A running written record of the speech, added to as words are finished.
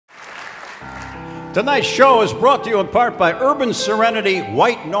Tonight's show is brought to you in part by Urban Serenity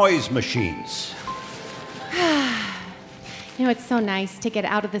White Noise Machines. You know, it's so nice to get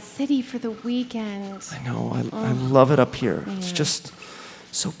out of the city for the weekend. I know, I love it up here. Yeah. It's just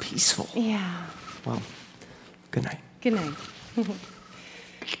so peaceful. Yeah. Well, good night. Good night.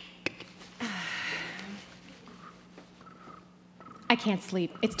 I can't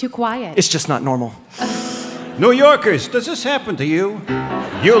sleep. It's too quiet. It's just not normal. New Yorkers, does this happen to you?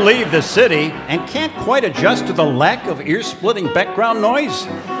 You leave the city and can't quite adjust to the lack of ear-splitting background noise?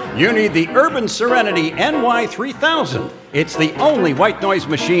 You need the Urban Serenity NY3000. It's the only white noise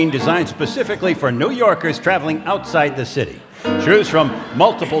machine designed specifically for New Yorkers traveling outside the city. Choose from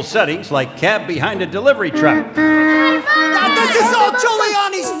multiple settings like cab behind a delivery truck. This is all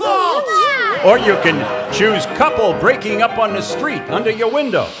Giuliani's fault! Or you can choose couple breaking up on the street under your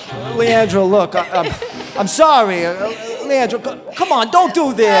window. Leandro, look, I'm sorry. Leandro, come on, don't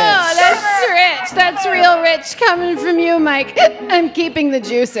do this. Oh, that's rich. That's real rich coming from you, Mike. I'm keeping the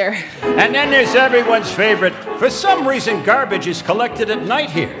juicer. And then there's everyone's favorite. For some reason, garbage is collected at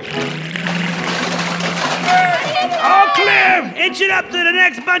night here. All clear! Inch it up to the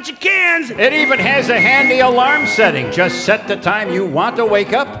next bunch of cans! It even has a handy alarm setting. Just set the time you want to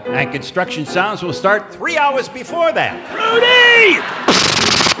wake up, and construction sounds will start 3 hours before that. Rudy!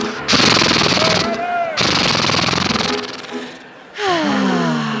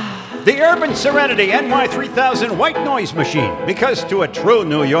 The Urban Serenity NY3000 White Noise Machine, because to a true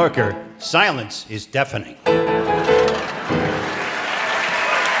New Yorker, silence is deafening.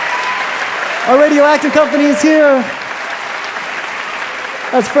 Our radio acting company is here.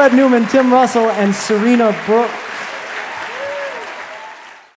 That's Fred Newman, Tim Russell, and Serena Brook.